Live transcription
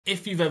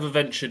If you've ever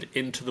ventured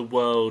into the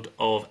world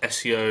of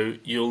SEO,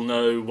 you'll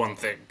know one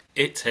thing.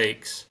 It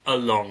takes a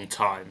long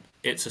time.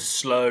 It's a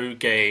slow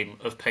game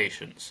of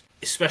patience.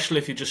 Especially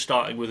if you're just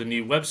starting with a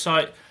new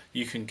website,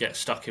 you can get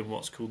stuck in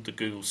what's called the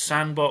Google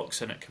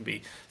sandbox, and it can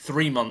be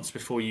 3 months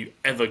before you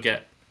ever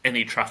get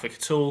any traffic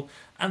at all,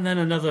 and then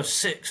another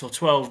 6 or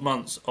 12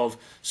 months of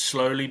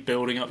slowly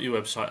building up your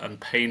website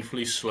and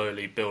painfully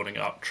slowly building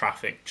up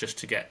traffic just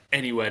to get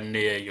anywhere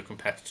near your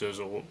competitors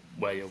or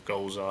where your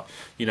goals are.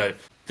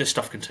 This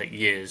stuff can take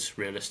years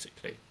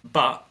realistically,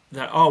 but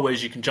there are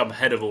ways you can jump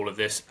ahead of all of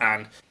this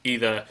and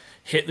either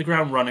hit the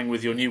ground running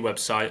with your new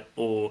website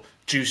or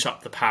juice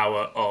up the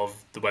power of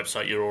the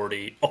website you're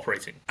already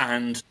operating.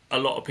 And a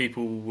lot of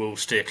people will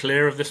steer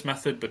clear of this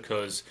method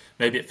because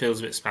maybe it feels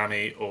a bit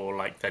spammy, or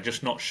like they're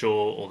just not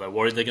sure, or they're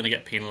worried they're going to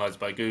get penalized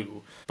by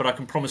Google. But I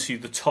can promise you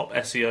the top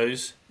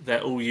SEOs,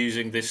 they're all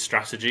using this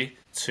strategy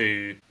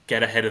to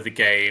get ahead of the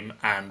game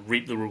and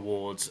reap the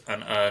rewards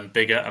and earn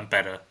bigger and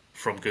better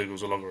from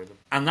Google's algorithm.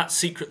 And that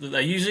secret that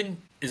they're using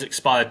is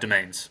expired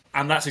domains.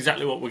 And that's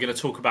exactly what we're going to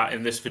talk about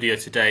in this video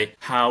today,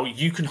 how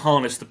you can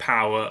harness the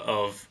power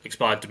of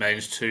expired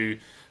domains to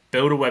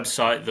build a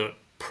website that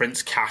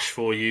prints cash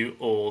for you,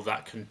 or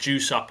that can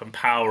juice up and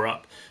power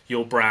up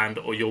your brand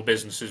or your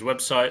business's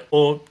website,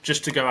 or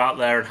just to go out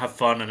there and have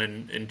fun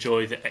and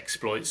enjoy the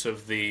exploits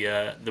of the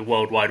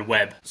World Wide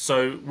Web.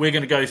 So we're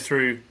going to go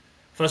through,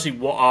 firstly,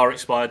 what are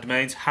expired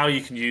domains, how you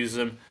can use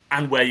them,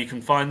 and where you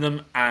can find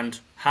them, and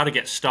how to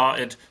get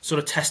started sort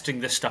of testing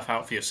this stuff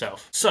out for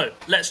yourself. So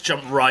let's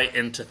jump right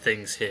into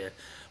things here.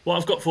 What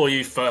I've got for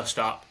you first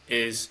up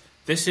is,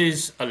 this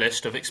is a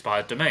list of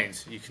expired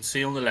domains. You can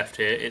see on the left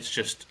here, it's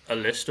just a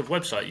list of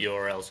website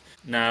URLs.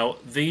 Now,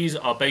 these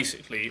are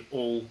basically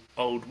all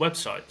old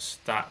websites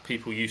that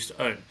people used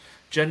to own.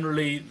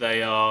 Generally,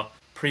 they are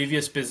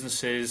previous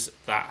businesses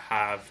that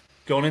have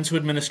gone into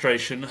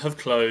administration, have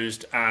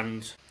closed,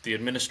 and the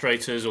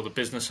administrators or the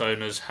business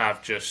owners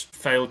have just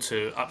failed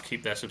to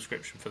upkeep their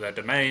subscription for their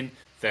domain.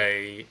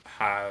 They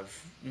have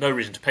no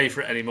reason to pay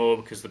for it anymore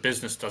because the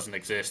business doesn't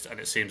exist and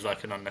it seems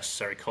like an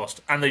unnecessary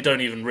cost, and they don't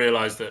even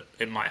realize that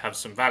it might have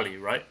some value,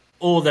 right?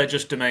 Or they're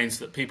just domains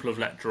that people have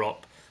let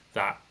drop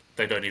that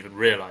they don't even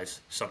realize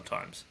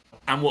sometimes.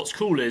 And what's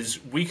cool is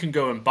we can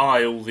go and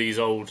buy all these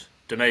old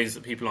domains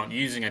that people aren't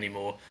using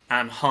anymore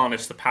and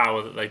harness the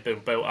power that they've been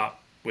built up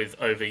with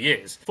over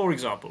years. For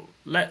example,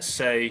 let's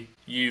say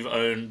you've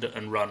owned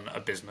and run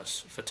a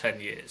business for 10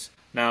 years.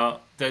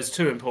 Now, there's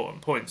two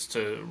important points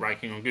to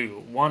ranking on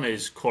Google. One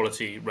is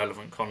quality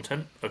relevant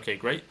content. Okay,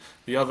 great.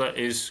 The other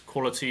is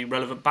quality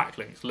relevant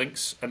backlinks,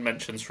 links and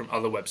mentions from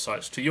other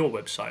websites to your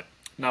website.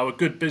 Now, a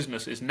good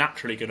business is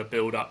naturally going to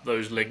build up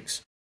those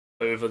links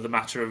over the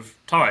matter of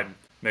time.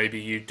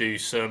 Maybe you do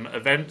some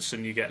events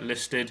and you get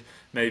listed.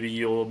 Maybe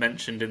you're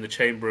mentioned in the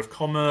Chamber of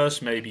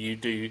Commerce. Maybe you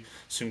do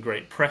some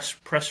great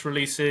press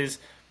releases.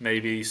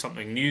 Maybe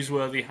something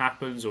newsworthy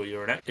happens, or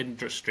you're an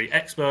industry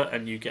expert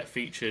and you get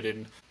featured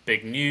in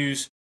big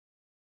news.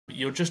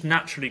 You're just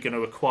naturally going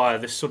to acquire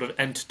this sort of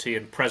entity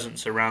and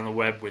presence around the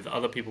web with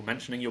other people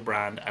mentioning your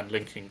brand and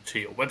linking to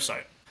your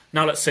website.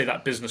 Now, let's say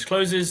that business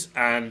closes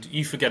and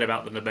you forget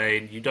about the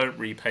domain. You don't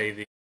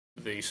repay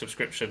the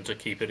subscription to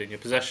keep it in your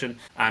possession,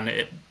 and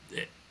it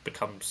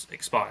becomes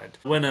expired.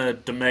 When a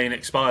domain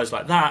expires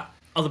like that,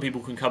 other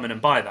people can come in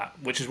and buy that,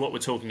 which is what we're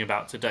talking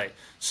about today.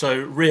 So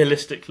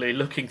realistically,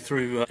 looking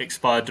through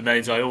expired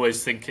domains, I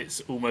always think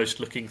it's almost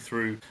looking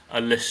through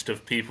a list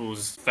of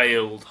people's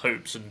failed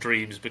hopes and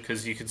dreams,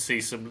 because you can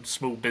see some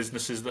small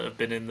businesses that have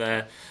been in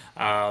there,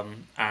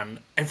 and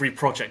every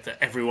project that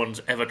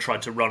everyone's ever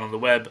tried to run on the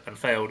web and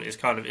failed is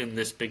kind of in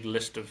this big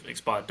list of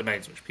expired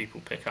domains which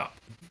people pick up.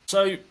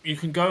 So you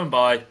can go and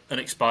buy an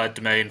expired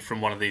domain from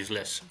one of these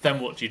lists. Then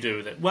what do you do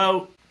with it?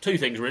 Well, two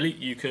things really.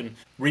 You can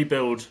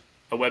rebuild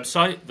a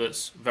website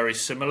that's very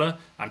similar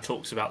and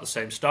talks about the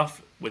same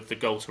stuff with the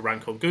goal to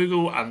rank on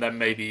Google, and then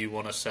maybe you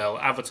want to sell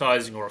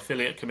advertising or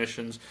affiliate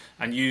commissions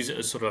and use it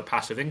as sort of a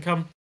passive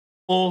income.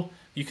 Or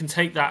you can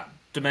take that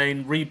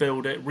domain,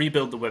 rebuild it,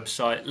 rebuild the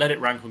website, let it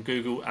rank on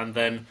Google, and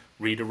then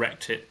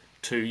redirect it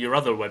to your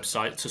other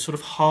website to sort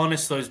of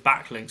harness those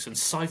backlinks and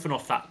siphon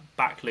off that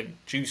backlink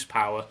juice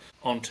power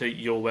onto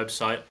your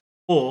website,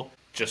 or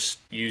just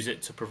use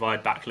it to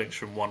provide backlinks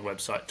from one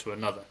website to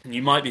another. And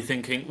you might be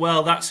thinking,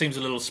 well, that seems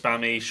a little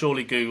spammy.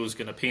 Surely Google's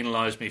going to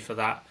penalize me for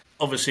that.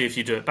 Obviously, if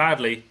you do it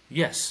badly,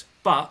 yes.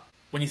 But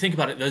when you think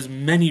about it, there's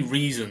many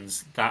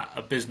reasons that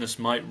a business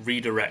might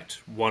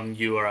redirect one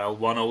URL,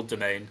 one old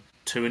domain,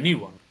 to a new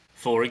one.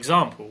 For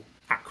example,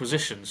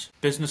 acquisitions.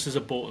 Businesses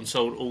are bought and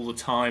sold all the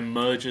time,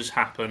 mergers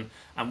happen,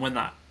 and when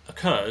that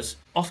occurs,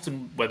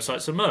 often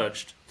websites are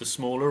merged. The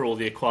smaller or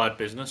the acquired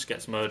business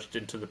gets merged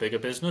into the bigger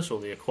business or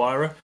the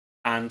acquirer,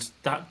 and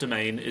that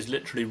domain is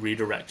literally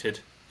redirected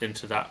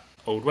into that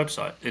old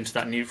website, into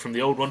that new, from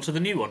the old one to the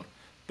new one.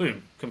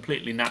 Boom,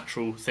 completely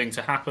natural thing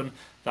to happen.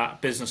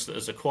 That business that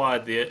has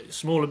acquired the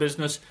smaller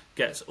business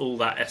gets all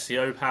that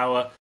SEO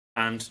power,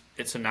 and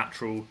it's a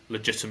natural,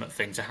 legitimate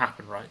thing to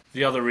happen, right?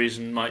 The other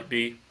reason might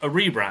be a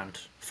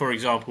rebrand. For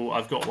example,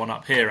 I've got one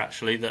up here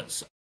actually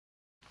that's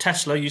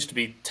Tesla used to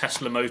be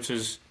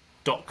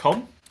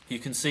teslamotors.com, you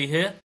can see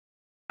here,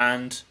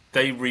 and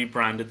they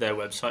rebranded their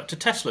website to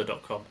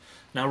tesla.com.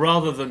 Now,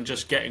 rather than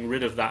just getting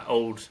rid of that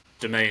old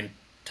domain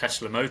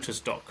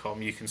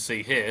teslamotors.com, you can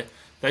see here,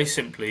 they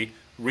simply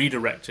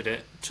redirected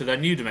it to their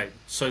new domain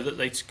so that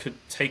they could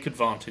take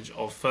advantage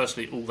of,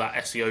 firstly, all that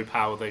SEO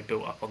power they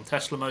built up on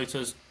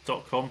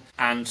teslamotors.com,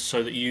 and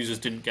so that users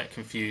didn't get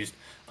confused,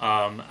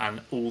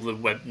 and all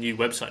the new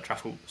website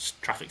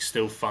traffic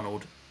still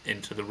funneled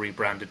into the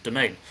rebranded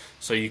domain.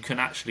 So you can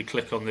actually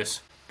click on this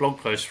blog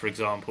post, for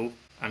example,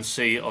 and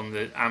see on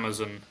the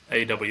Amazon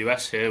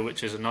AWS here,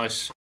 which is a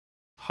nice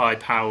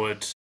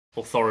high-powered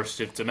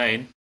authoritative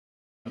domain,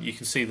 you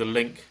can see the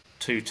link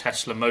to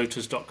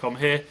teslamotors.com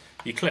here.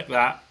 You click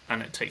that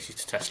and it takes you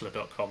to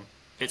tesla.com.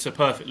 It's a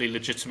perfectly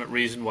legitimate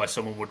reason why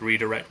someone would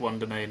redirect one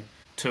domain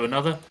to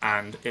another,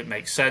 and it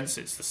makes sense.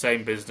 It's the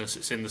same business,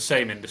 it's in the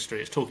same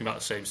industry, it's talking about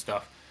the same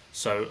stuff.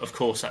 So of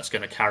course that's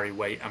going to carry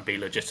weight and be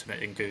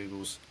legitimate in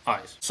Google's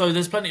eyes. So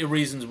there's plenty of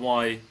reasons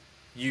why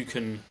you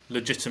can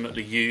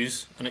legitimately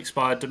use an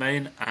expired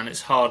domain, and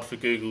it's hard for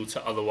Google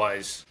to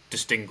otherwise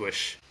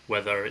distinguish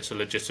whether it's a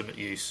legitimate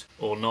use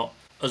or not,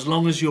 as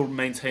long as you're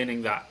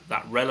maintaining that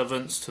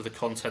relevance to the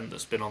content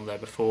that's been on there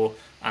before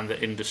and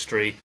the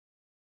industry.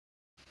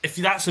 If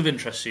that's of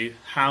interest to you,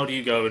 how do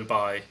you go and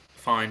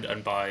find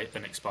and buy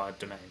an expired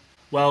domain?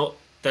 Well,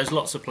 there's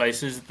lots of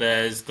places.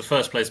 There's the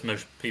first place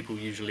most people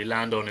usually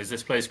land on is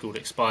this place called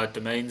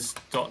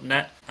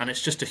expireddomains.net, and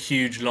it's just a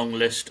huge long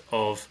list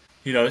of,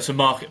 it's a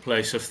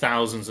marketplace of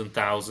thousands and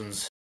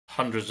thousands,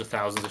 hundreds of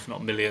thousands, if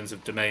not millions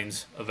of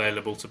domains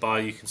available to buy.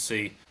 You can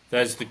see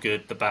there's the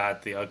good, the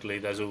bad, the ugly.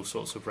 There's all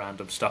sorts of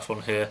random stuff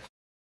on here.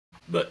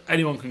 But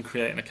anyone can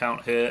create an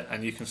account here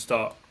and you can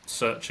start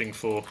searching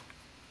for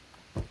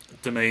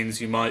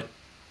domains you might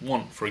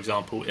want, for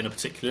example, in a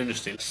particular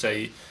industry. Let's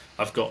say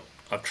I've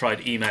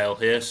tried email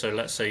here, so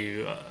let's say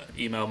you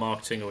email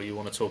marketing, or you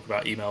want to talk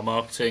about email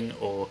marketing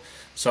or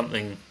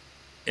something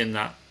in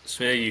that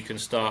sphere. You can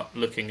start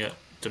looking at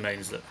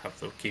domains that have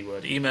the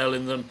keyword email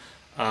in them,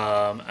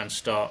 and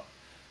start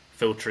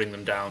filtering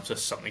them down to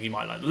something you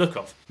might like the look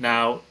of.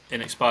 Now,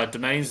 in expired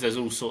domains, there's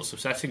all sorts of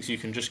settings. You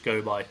can just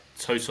go by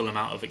total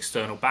amount of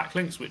external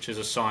backlinks, which is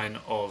a sign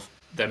of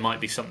there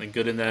might be something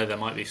good in there. There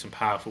might be some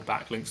powerful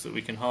backlinks that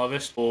we can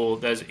harvest. Or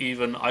there's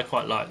even, I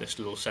quite like this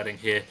little setting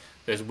here,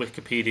 there's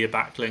Wikipedia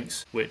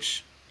backlinks,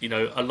 which,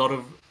 a lot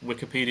of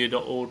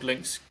wikipedia.org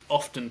links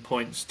often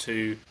points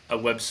to a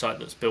website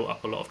that's built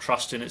up a lot of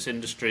trust in its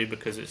industry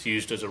because it's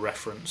used as a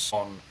reference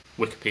on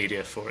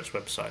Wikipedia for its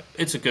website.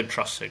 It's a good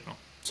trust signal.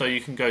 So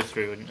you can go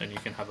through and you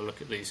can have a look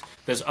at these.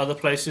 There's other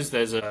places.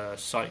 There's a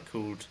site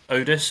called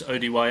Odys,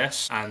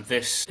 ODYS, and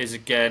this is,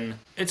 again,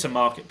 it's a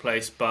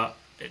marketplace, but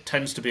it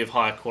tends to be of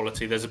higher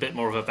quality. There's a bit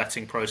more of a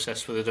vetting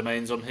process for the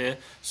domains on here.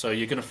 So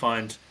you're going to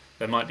find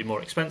they might be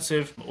more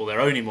expensive, or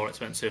they're only more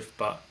expensive,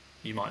 but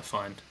you might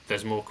find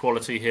there's more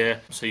quality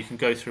here. So you can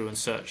go through and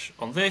search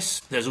on this.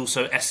 There's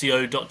also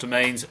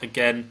seo.domains.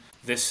 Again,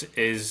 this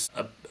is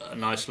a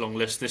nice long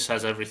list. This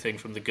has everything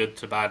from the good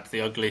to bad to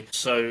the ugly.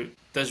 So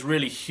there's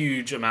really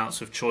huge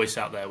amounts of choice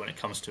out there when it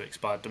comes to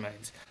expired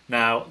domains.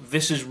 Now,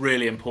 this is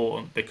really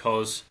important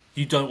because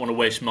you don't want to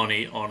waste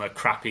money on a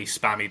crappy,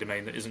 spammy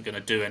domain that isn't going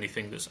to do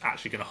anything that's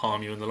actually going to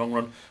harm you in the long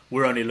run.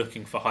 We're only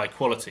looking for high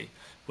quality,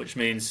 which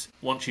means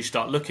once you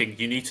start looking,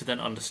 you need to then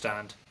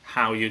understand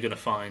how you're going to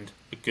find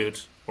a good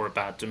or a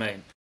bad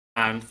domain.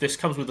 And this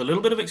comes with a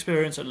little bit of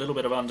experience, a little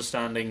bit of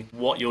understanding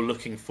what you're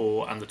looking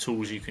for and the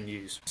tools you can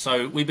use.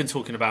 So we've been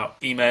talking about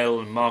email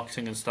and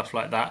marketing and stuff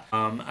like that.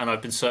 And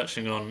I've been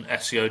searching on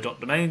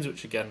seo.domains,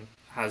 which again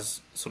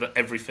has sort of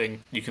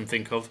everything you can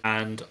think of.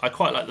 And I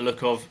quite like the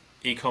look of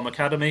Ecom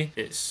Academy.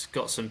 It's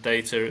got some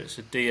data. It's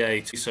a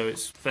DA, so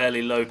it's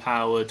fairly low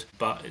powered,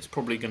 but it's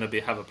probably going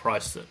to have a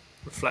price that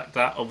reflect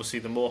that. Obviously,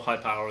 the more high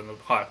power and the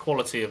higher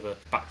quality of a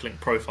backlink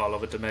profile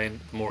of a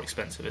domain, the more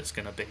expensive it's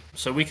going to be.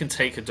 So we can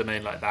take a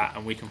domain like that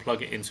and we can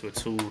plug it into a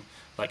tool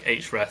like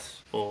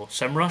Ahrefs or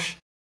SEMrush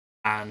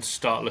and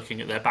start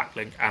looking at their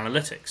backlink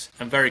analytics.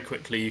 And very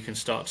quickly you can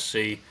start to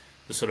see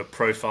the sort of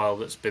profile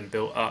that's been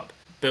built up.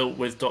 Built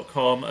with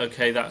 .com,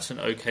 okay, that's an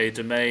okay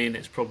domain.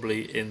 It's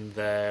probably in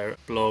their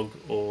blog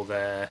or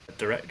their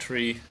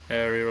directory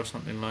area or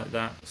something like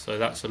that. So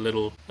that's a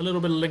little bit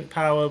of link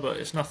power, but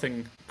it's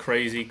nothing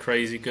crazy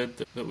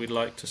good that we'd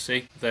like to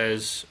see.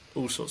 There's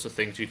all sorts of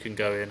things you can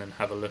go in and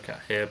have a look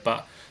at here.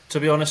 But to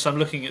be honest, I'm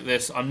looking at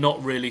this, I'm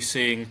not really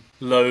seeing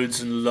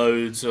loads and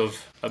loads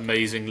of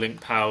amazing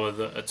link power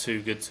that are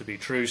too good to be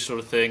true sort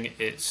of thing.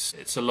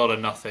 It's a lot of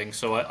nothing,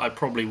 so I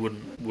probably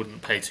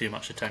wouldn't pay too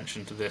much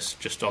attention to this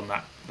just on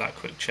that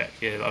quick check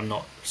here. I'm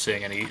not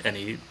seeing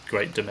any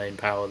great domain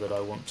power that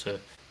I want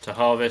to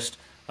harvest.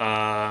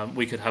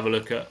 We could have a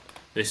look at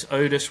this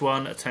Odys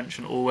one,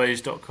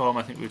 attentionalways.com.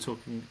 I think we were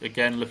talking,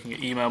 again, looking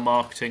at email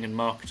marketing and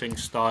marketing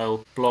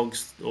style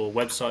blogs or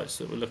websites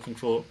that we're looking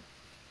for.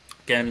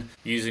 Again,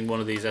 using one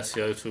of these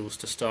SEO tools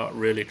to start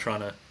really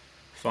trying to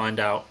find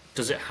out,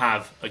 does it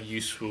have a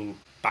useful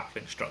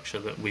backlink structure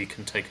that we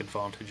can take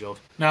advantage of.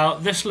 Now,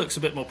 this looks a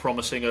bit more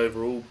promising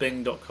overall.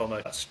 Bing.com,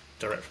 that's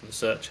direct from the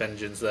search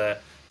engines there.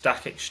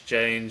 Stack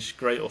Exchange,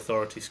 great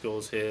authority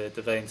scores here.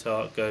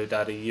 DeVainTart,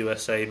 GoDaddy,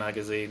 USA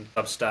Magazine,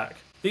 Substack.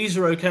 These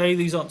are okay,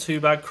 these aren't too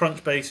bad.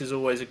 Crunchbase is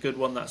always a good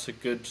one. That's a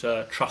good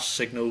trust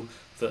signal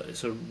that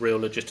it's a real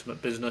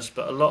legitimate business.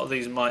 But a lot of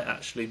these might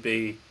actually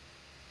be...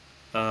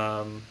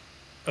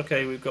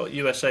 okay, we've got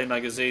USA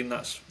Magazine,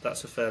 that's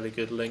a fairly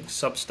good link.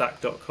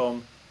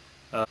 Substack.com.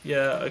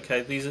 Yeah,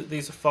 okay,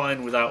 these are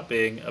fine without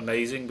being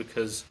amazing,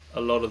 because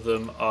a lot of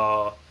them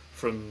are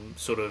from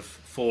sort of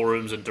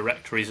forums and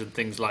directories and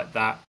things like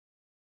that.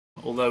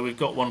 Although we've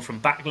got one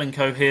from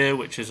Backlinko here,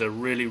 which is a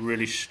really,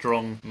 really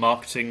strong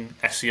marketing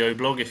SEO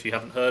blog. If you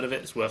haven't heard of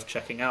it, it's worth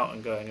checking out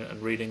and going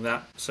and reading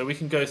that. So we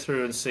can go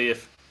through and see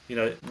if,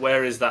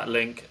 where is that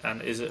link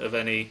and is it of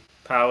any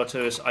power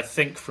to us. I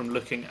think from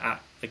looking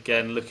at the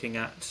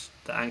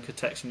anchor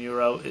text and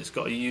URL, it's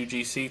got a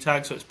UGC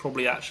tag, so it's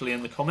probably actually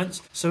in the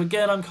comments. So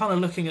again, I'm kind of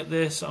looking at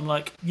this, I'm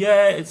like,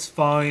 yeah, it's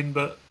fine,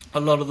 but a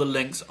lot of the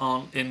links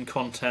aren't in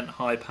content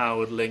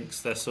high-powered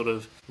links. They're sort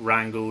of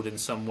wrangled in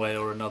some way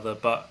or another,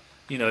 but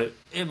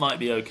it might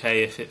be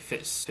okay if it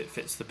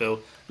fits the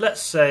bill.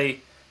 Let's say,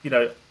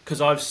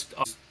 because I've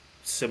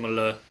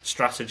similar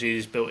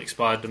strategies, built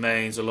expired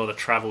domains, a lot of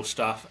travel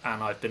stuff,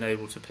 and I've been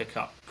able to pick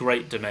up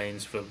great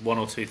domains for $1,000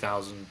 or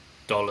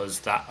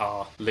 $2,000 that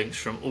are links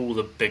from all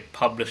the big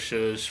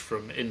publishers,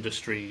 from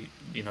industry,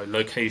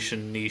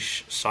 location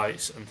niche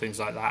sites and things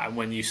like that. And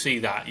when you see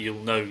that,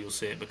 you'll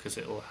see it, because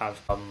it'll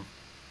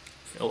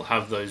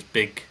have those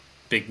big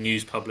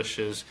news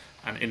publishers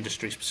and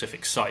industry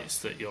specific sites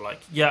that you're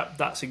like, yeah,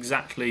 that's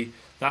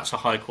a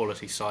high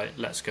quality site.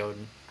 Let's go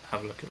and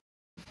have a look at it.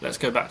 Let's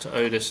go back to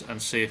Odys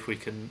and see if we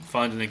can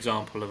find an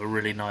example of a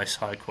really nice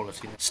high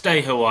quality.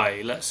 Stay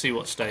Hawaii. Let's see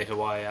what Stay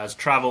Hawaii has.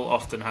 Travel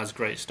often has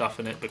great stuff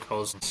in it,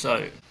 because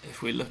so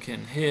if we look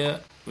in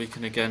here, we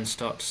can again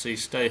start to see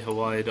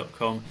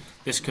stayhawaii.com.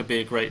 This could be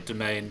a great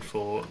domain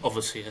for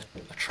obviously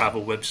a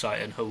travel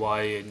website in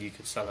Hawaii, and you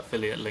could sell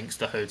affiliate links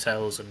to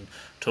hotels and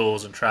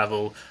tours and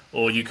travel,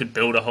 or you could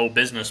build a whole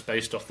business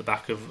based off the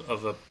back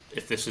of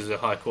if this is a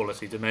high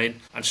quality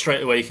domain. And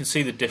straight away you can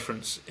see the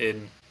difference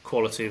in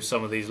quality of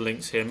some of these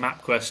links here.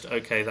 MapQuest,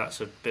 okay,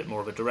 that's a bit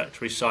more of a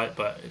directory site,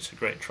 but it's a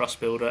great trust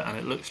builder, and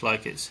it looks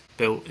like it's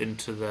built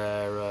into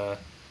their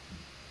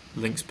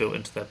links built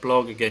into their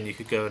blog. Again, you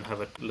could go and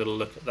have a little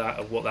look at that,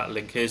 of what that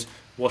link is.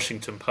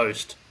 Washington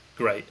Post,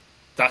 great.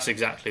 That's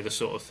exactly the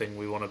sort of thing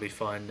we want to be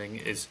finding,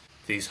 is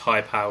these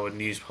high-powered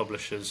news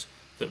publishers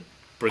that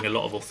bring a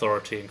lot of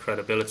authority and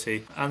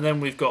credibility. And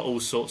then we've got all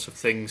sorts of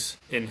things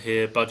in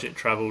here.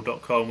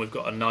 Budgettravel.com, we've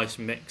got a nice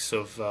mix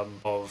of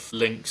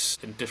links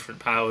and different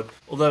powered.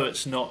 Although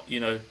it's not,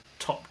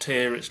 top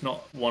tier, it's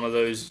not one of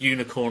those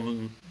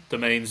unicorn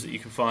domains that you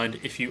can find.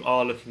 If you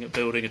are looking at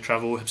building a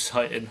travel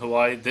website in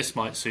Hawaii, this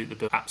might suit the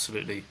bill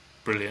absolutely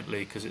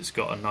brilliantly, because it's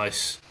got a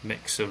nice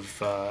mix of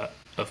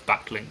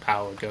backlink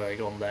power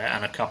going on there,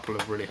 and a couple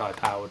of really high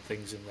powered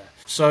things in there.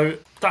 So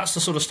that's the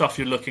sort of stuff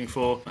you're looking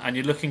for, and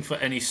you're looking for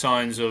any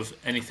signs of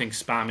anything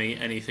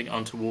spammy, anything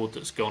untoward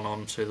that's gone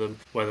on to them,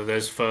 whether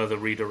there's further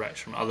redirects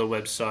from other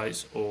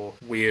websites, or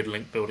weird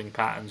link building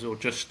patterns, or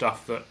just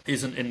stuff that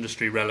isn't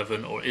industry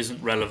relevant, or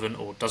isn't relevant,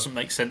 or doesn't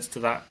make sense to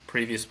that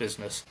previous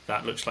business.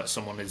 That looks like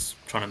someone is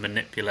trying to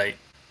manipulate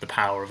the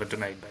power of a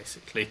domain,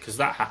 basically, because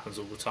that happens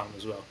all the time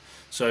as well.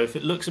 So if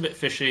it looks a bit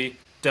fishy,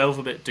 delve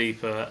a bit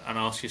deeper and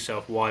ask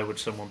yourself, why would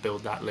someone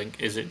build that link?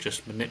 Is it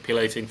just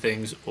manipulating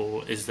things,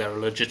 or is there a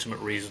legitimate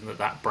reason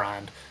that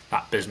brand,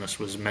 that business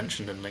was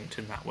mentioned and linked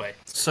in that way?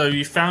 So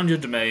you found your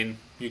domain,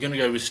 you're going to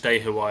go with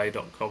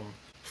stayhawaii.com,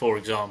 for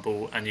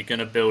example, and you're going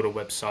to build a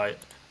website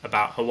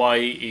about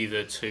Hawaii,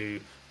 either to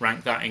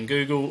rank that in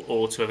Google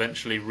or to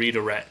eventually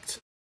redirect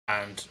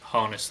and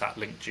harness that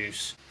link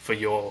juice for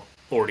your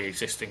already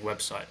existing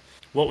website.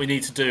 What we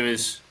need to do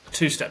is a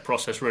two-step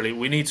process, really.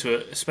 We need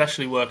to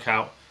especially work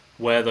out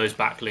where those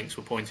backlinks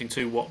were pointing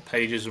to, what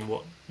pages and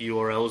what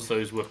URLs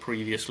those were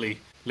previously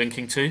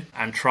linking to,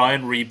 and try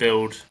and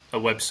rebuild a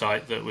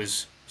website that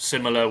was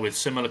similar, with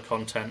similar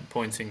content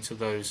pointing to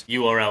those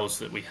URLs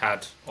that we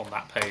had on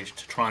that page,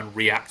 to try and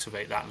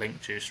reactivate that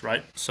link juice,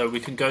 right? So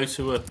we can go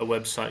to a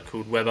website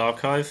called Web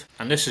Archive,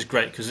 and this is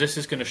great because this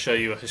is going to show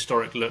you a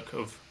historic look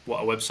of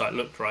what a website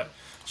looked like.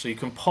 So you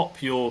can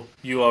pop your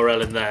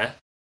URL in there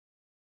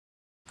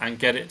and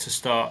get it to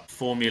start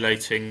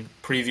formulating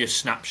previous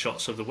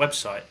snapshots of the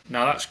website.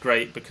 Now that's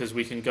great because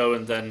we can go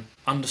and then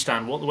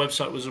understand what the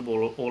website was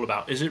all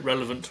about. Is it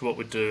relevant to what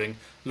we're doing?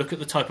 Look at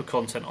the type of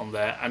content on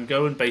there and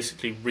go and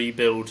basically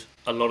rebuild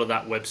a lot of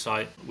that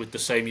website with the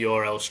same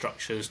URL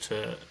structures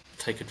to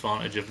take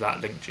advantage of that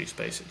link juice,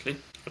 basically.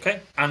 Okay,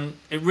 and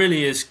it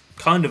really is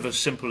kind of as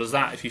simple as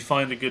that. If you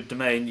find a good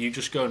domain, you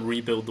just go and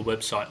rebuild the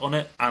website on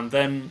it, and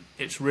then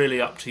it's really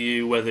up to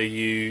you whether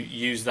you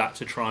use that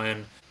to try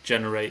and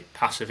generate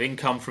passive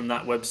income from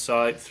that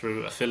website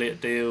through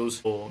affiliate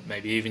deals, or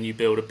maybe even you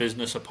build a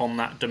business upon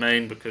that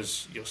domain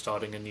because you're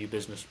starting a new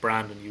business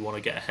brand and you want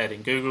to get ahead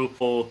in Google.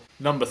 Or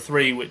number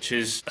 3, which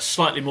is a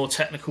slightly more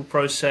technical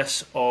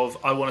process of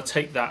I want to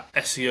take that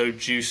SEO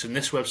juice in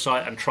this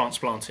website and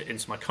transplant it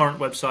into my current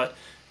website.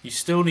 You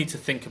still need to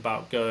think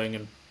about going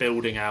and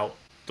building out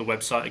the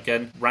website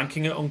again,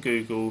 ranking it on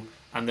Google,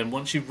 and then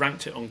once you've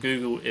ranked it on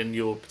Google in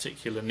your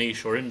particular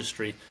niche or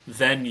industry,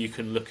 then you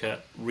can look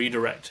at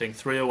redirecting,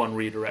 301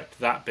 redirect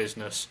that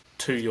business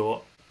to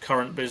your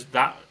current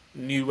that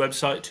new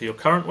website to your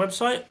current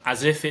website,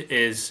 as if it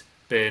is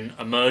been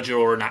a merger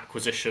or an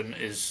acquisition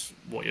is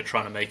what you're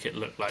trying to make it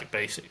look like,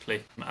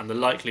 basically. And the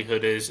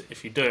likelihood is,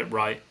 if you do it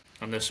right,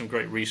 and there's some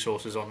great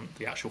resources on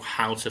the actual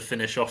how to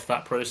finish off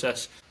that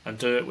process and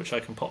do it, which I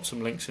can pop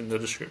some links in the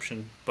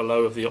description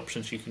below of the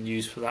options you can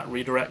use for that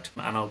redirect.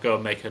 And I'll go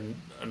and make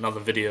another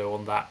video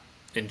on that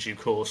in due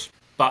course.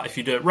 But if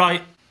you do it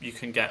right, you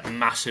can get a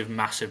massive,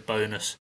 massive bonus